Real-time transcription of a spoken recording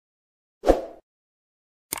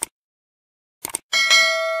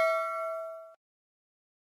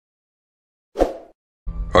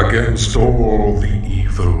Against all the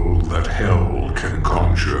evil that hell can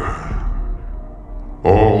conjure,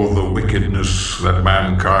 all the wickedness that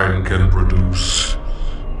mankind can produce,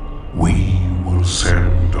 we will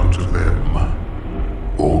send unto them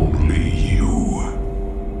only you.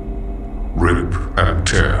 Rip and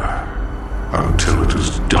tear until it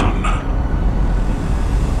is done.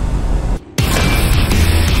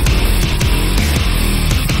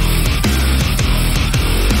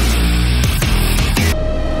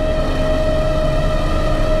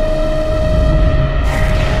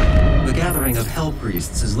 Of Hell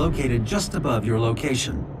Priests is located just above your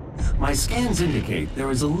location. My scans indicate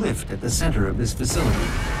there is a lift at the center of this facility.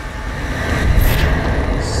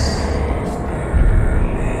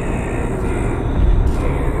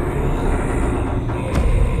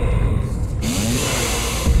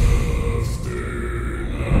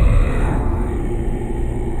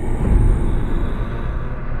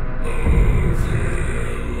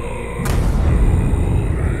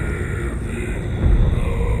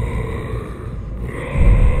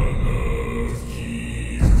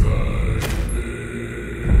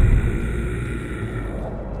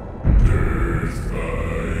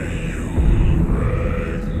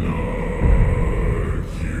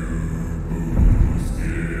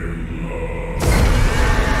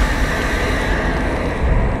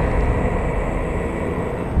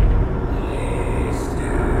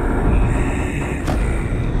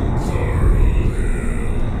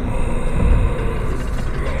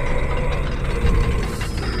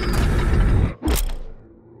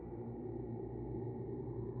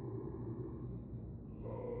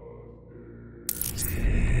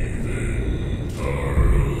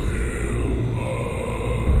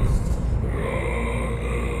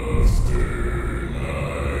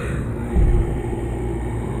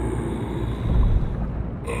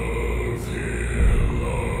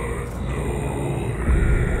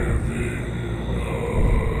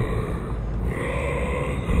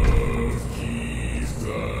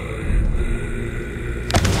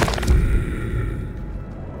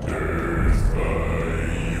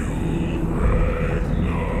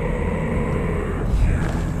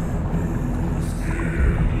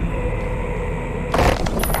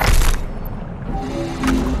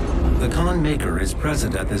 Maker is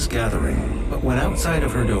present at this gathering, but when outside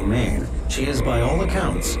of her domain, she is by all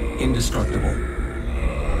accounts indestructible.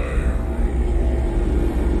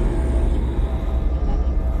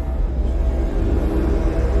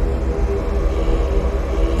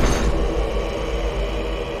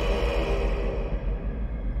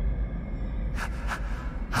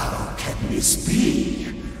 How can this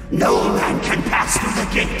be? No man can pass through the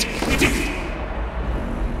gate. It is...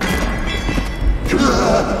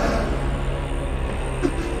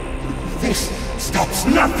 This stops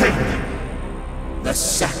nothing! The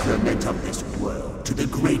sacrament of this world to the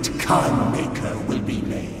great Khan Maker will be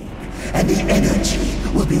made, and the energy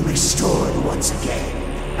will be restored once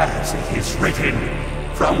again. As it is written,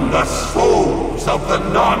 from the souls of the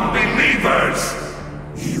non-believers!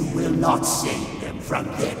 You will not save them from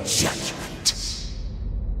their judgment.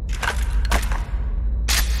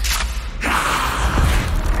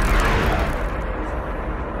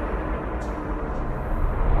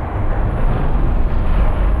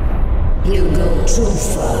 You go too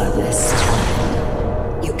far this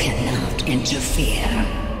time. You cannot interfere.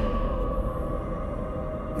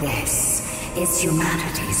 This is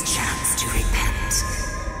humanity's chance to repent,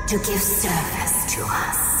 to give service to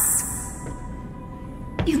us.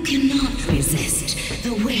 You cannot resist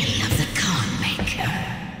the will of the Khan Maker.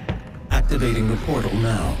 Activating the portal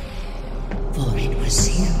now. For it was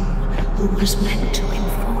you who was meant to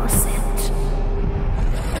enforce it.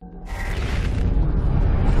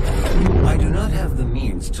 I do not have the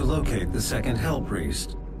means to locate the second Hell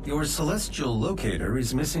Priest. Your celestial locator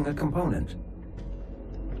is missing a component.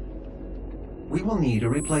 We will need a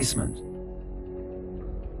replacement.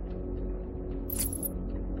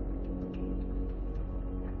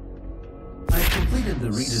 I've completed the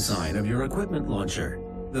redesign of your equipment launcher.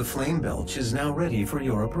 The flame belch is now ready for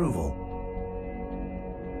your approval.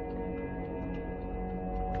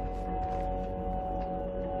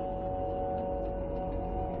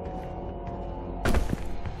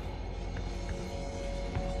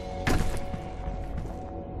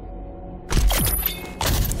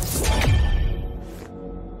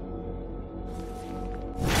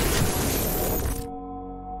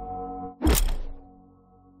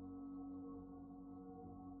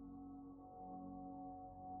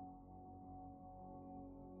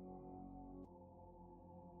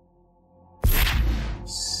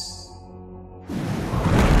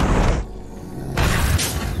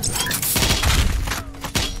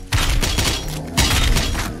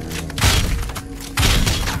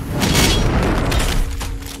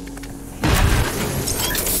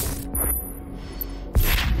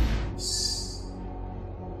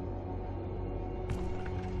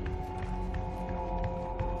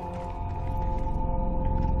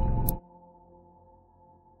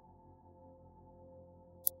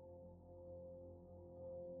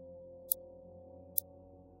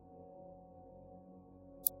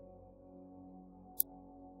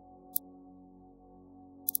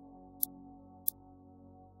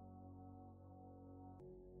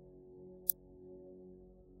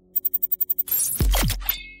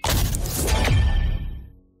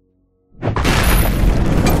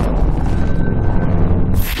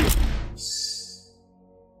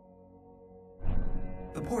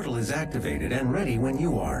 activated and ready when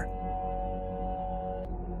you are.